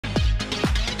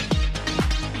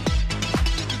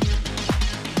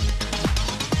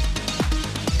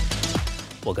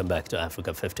Welcome back to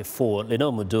Africa 54.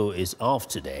 Lino Mudu is off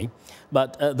today,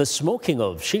 but the smoking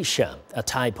of Shisha, a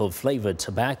type of flavored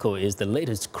tobacco, is the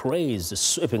latest craze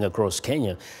sweeping across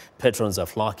Kenya. Patrons are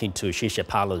flocking to Shisha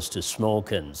parlors to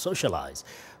smoke and socialize.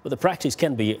 But the practice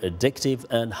can be addictive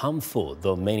and harmful,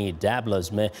 though many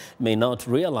dabblers may not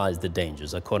realize the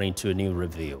dangers, according to a new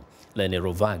review. Lenny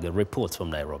Ruvaga reports from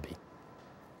Nairobi.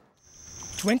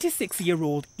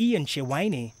 26-year-old Ian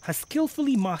Shewaine has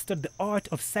skillfully mastered the art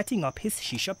of setting up his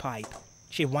shisha pipe.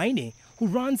 Shewaine, who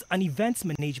runs an events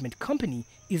management company,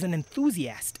 is an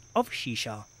enthusiast of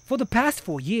shisha. For the past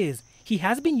 4 years, he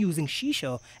has been using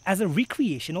shisha as a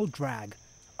recreational drag.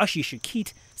 A shisha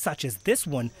kit, such as this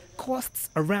one, costs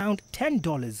around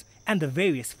 $10, and the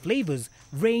various flavors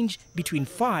range between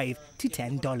 $5 to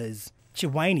 $10.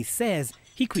 Shewaine says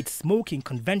he quit smoking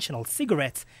conventional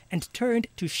cigarettes and turned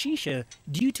to shisha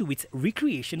due to its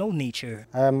recreational nature.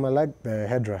 I like the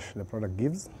head rush the product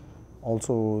gives.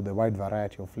 Also the wide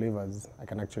variety of flavors I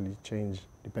can actually change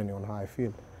depending on how I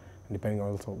feel and depending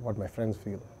on also what my friends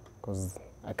feel, because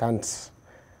I can't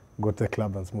go to the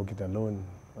club and smoke it alone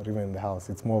or even in the house.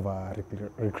 It's more of a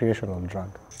recreational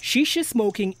drug. Shisha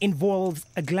smoking involves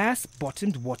a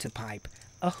glass-bottomed water pipe,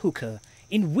 a hookah,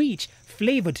 in which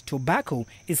flavored tobacco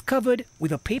is covered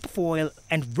with a paper foil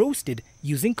and roasted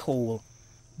using coal.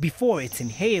 Before it's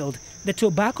inhaled, the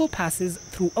tobacco passes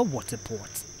through a water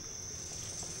port.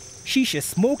 Shisha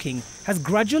smoking has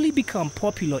gradually become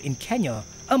popular in Kenya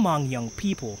among young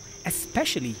people,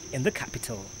 especially in the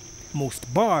capital.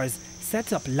 Most bars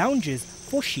set up lounges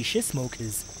for shisha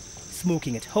smokers.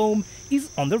 Smoking at home is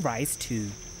on the rise too.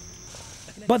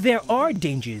 But there are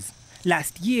dangers.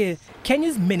 Last year,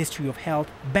 Kenya's Ministry of Health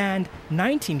banned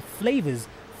 19 flavors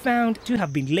found to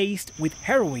have been laced with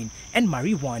heroin and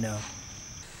marijuana.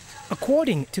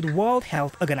 According to the World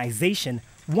Health Organization,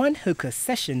 one hookah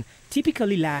session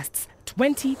typically lasts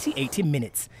 20 to 80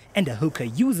 minutes, and a hookah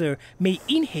user may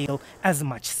inhale as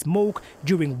much smoke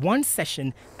during one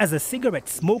session as a cigarette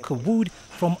smoker would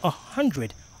from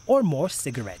 100 or more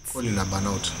cigarettes.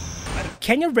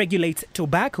 Kenya regulates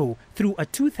tobacco through a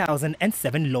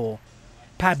 2007 law.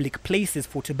 Public places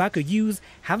for tobacco use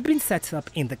have been set up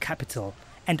in the capital,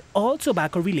 and all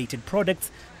tobacco-related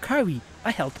products carry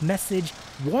a health message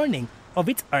warning of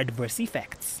its adverse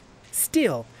effects.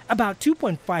 Still, about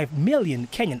 2.5 million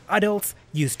Kenyan adults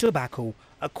use tobacco,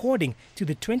 according to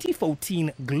the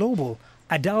 2014 Global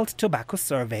Adult Tobacco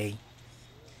Survey.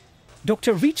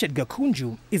 Dr. Richard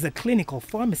Gakunju is a clinical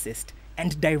pharmacist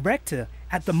and director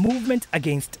at the Movement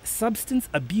Against Substance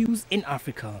Abuse in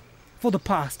Africa. For the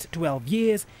past 12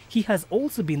 years, he has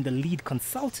also been the lead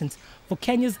consultant for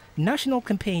Kenya's national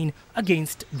campaign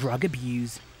against drug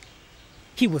abuse.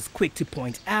 He was quick to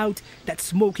point out that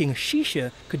smoking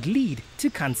shisha could lead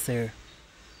to cancer.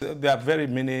 There are very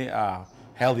many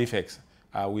health effects.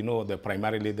 We know that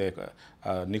primarily the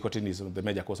nicotine is the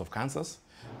major cause of cancers,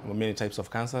 many types of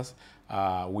cancers.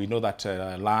 We know that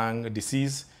lung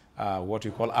disease, what we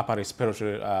call upper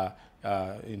respiratory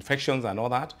infections and all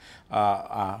that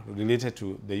are related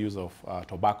to the use of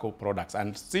tobacco products,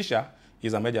 and shisha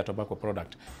is a major tobacco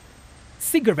product.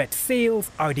 Cigarette sales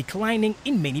are declining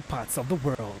in many parts of the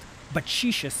world, but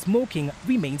shisha smoking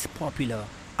remains popular.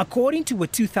 According to a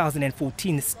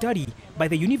 2014 study by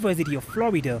the University of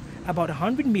Florida, about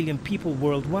 100 million people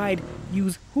worldwide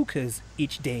use hookahs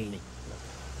each day.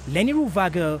 Lenny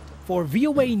Ruvaga for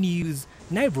VOA News,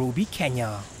 Nairobi,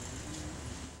 Kenya.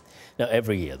 Now,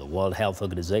 every year, the World Health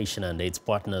Organization and its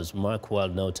partners mark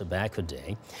World No Tobacco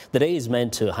Day. The day is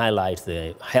meant to highlight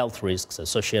the health risks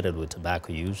associated with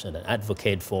tobacco use and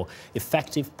advocate for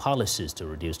effective policies to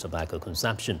reduce tobacco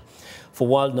consumption. For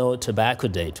World No Tobacco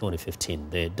Day 2015,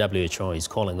 the WHO is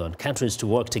calling on countries to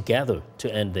work together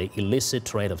to end the illicit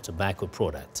trade of tobacco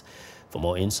products. For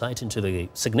more insight into the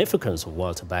significance of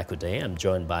World Tobacco Day, I'm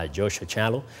joined by Joshua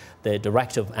Kyallo, the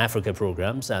Director of Africa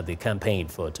Programs at the Campaign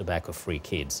for Tobacco-Free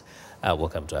Kids.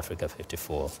 Welcome to Africa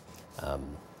 54,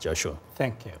 Joshua.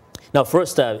 Thank you. Now,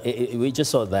 first, we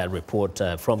just saw that report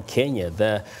from Kenya.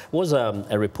 There was a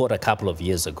report a couple of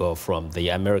years ago from the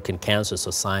American Cancer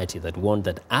Society that warned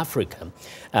that Africa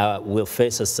will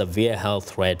face a severe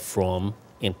health threat from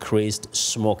increased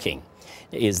smoking.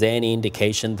 Is there any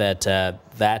indication that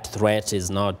that threat is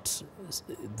not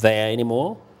there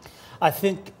anymore? I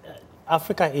think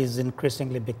Africa is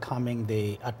increasingly becoming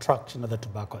the attraction of the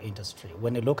tobacco industry.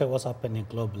 When you look at what's happening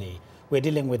globally, we're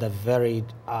dealing with a very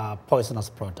poisonous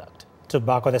product.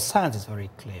 Tobacco, the science is very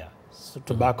clear. So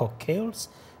tobacco kills,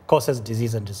 causes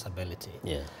disease and disability.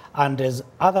 Yeah. And there's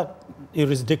other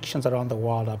jurisdictions around the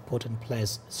world that put in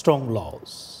place strong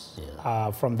laws.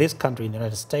 From this country in the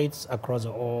United States, across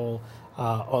all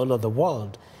all over the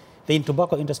world, the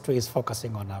tobacco industry is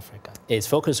focusing on Africa. It's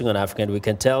focusing on Africa, and we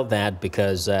can tell that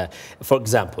because, for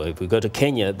example, if we go to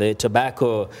Kenya, the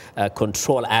Tobacco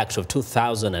Control Act of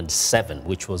 2007,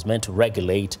 which was meant to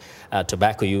regulate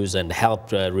tobacco use and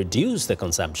help reduce the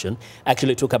consumption,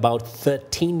 actually took about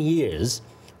 13 years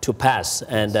to pass.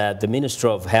 And the Minister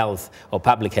of Health or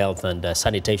Public Health and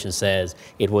Sanitation says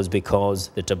it was because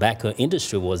the tobacco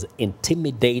industry was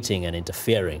intimidating and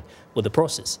interfering with the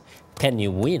process. Can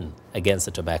you win against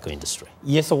the tobacco industry?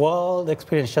 Yes, well, the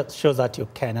experience shows that you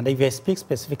can. And if I speak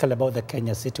specifically about the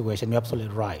Kenya situation, you're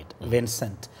absolutely right,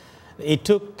 Vincent. It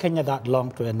took Kenya that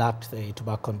long to enact the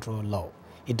tobacco control law.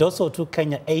 It also took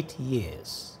Kenya 8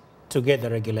 years to get the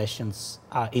regulations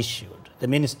issued. The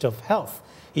Ministry of Health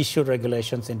issued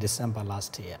regulations in December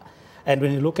last year. And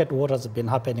when you look at what has been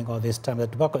happening all this time, the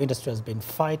tobacco industry has been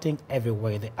fighting every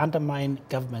way. They undermine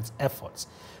government's efforts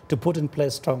to put in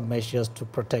place strong measures to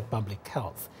protect public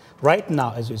health. Right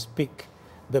now, as we speak,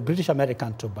 the British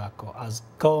American Tobacco has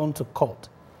gone to court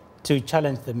to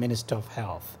challenge the Minister of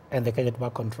Health and the Kenya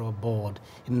Tobacco Control Board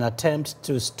in an attempt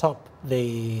to stop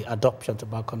the adoption of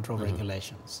tobacco control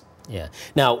regulations. Yeah.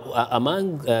 Now,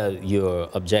 among your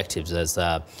objectives as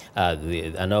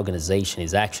an organization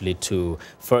is actually to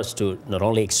first to not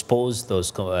only expose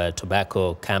those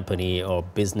tobacco company or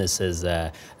businesses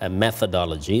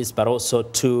methodologies, but also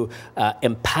to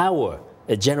empower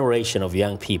a generation of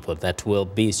young people that will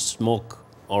be smoke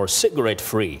or cigarette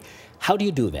free. How do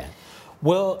you do that?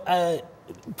 Well,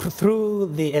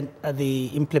 through the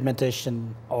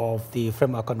implementation of the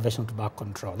Framework Convention on Tobacco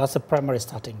Control. That's the primary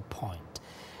starting point.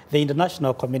 The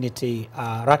international community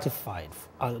ratified,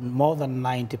 more than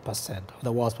 90% of the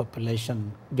world's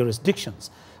population jurisdictions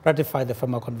ratified the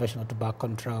Framework Convention on Tobacco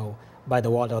Control by the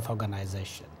World Health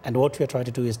Organization. And what we are trying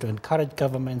to do is to encourage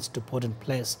governments to put in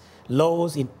place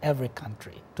laws in every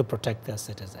country to protect their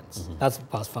citizens. That's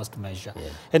the first measure. Yeah.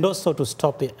 And also to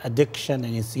stop the addiction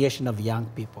and initiation of young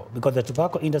people, because the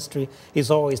tobacco industry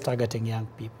is always targeting young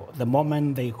people. The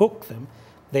moment they hook them,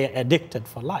 they are addicted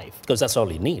for life. Because that's all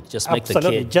you need. Just make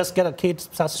Absolutely. the kid just get a kid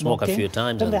start smoke smoking, a few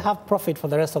times. Then they have profit for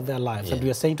the rest of their lives. Yeah. And we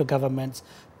are saying to governments,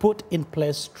 put in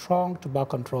place strong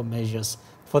tobacco control measures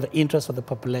for the interest of the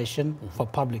population, for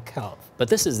public health. But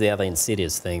this is the other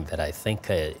insidious thing that I think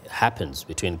happens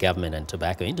between government and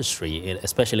tobacco industry,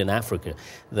 especially in Africa.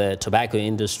 The tobacco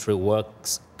industry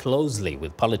works closely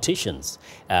with politicians,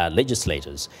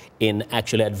 legislators, in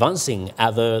actually advancing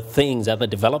other things, other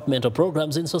developmental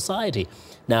programs in society.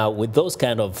 Now, with those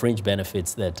kind of fringe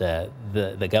benefits that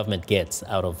the government gets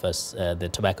out of the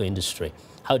tobacco industry,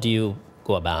 how do you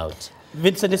go about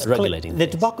Vincent, regulating the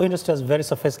tobacco industry has very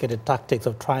sophisticated tactics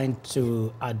of trying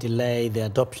to delay the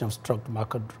adoption of strong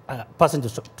tobacco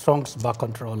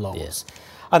control laws. Yes.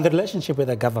 And the relationship with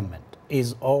the government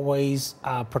is always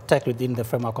protected within the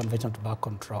Framework Convention on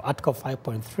Tobacco Control. Article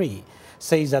 5.3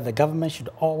 says that the government should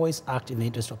always act in the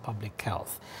interest of public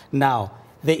health. Now,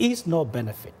 there is no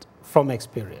benefit from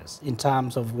experience in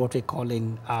terms of what we're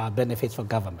calling benefits for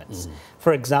governments.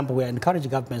 For example, we encourage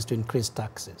governments to increase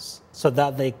taxes so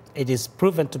that it is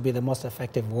proven to be the most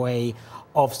effective way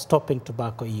of stopping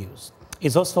tobacco use.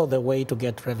 It's also the way to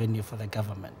get revenue for the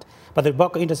government. But the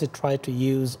tobacco industry tried to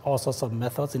use all sorts of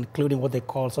methods, including what they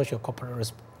call social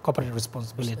corporate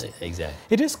responsibility. Exactly.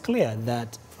 It is clear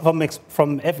that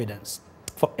from evidence,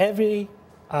 for every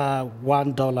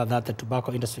 $1 that the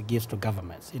tobacco industry gives to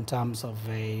governments in terms of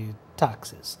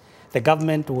taxes, the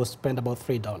government will spend about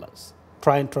 $3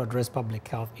 trying to address public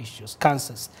health issues,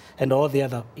 cancers, and all the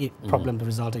other problems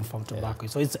resulting from tobacco.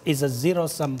 So it's a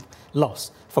zero-sum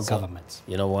loss for governments.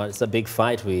 You know what? It's a big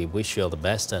fight. We wish you all the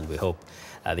best, and we hope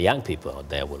the young people out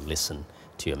there will listen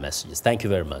to your messages. Thank you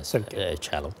very much,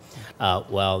 Kyallo.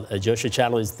 Joshua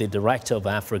Kyallo is the Director of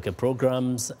Africa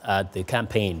Programs at the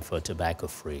Campaign for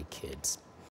Tobacco-Free Kids.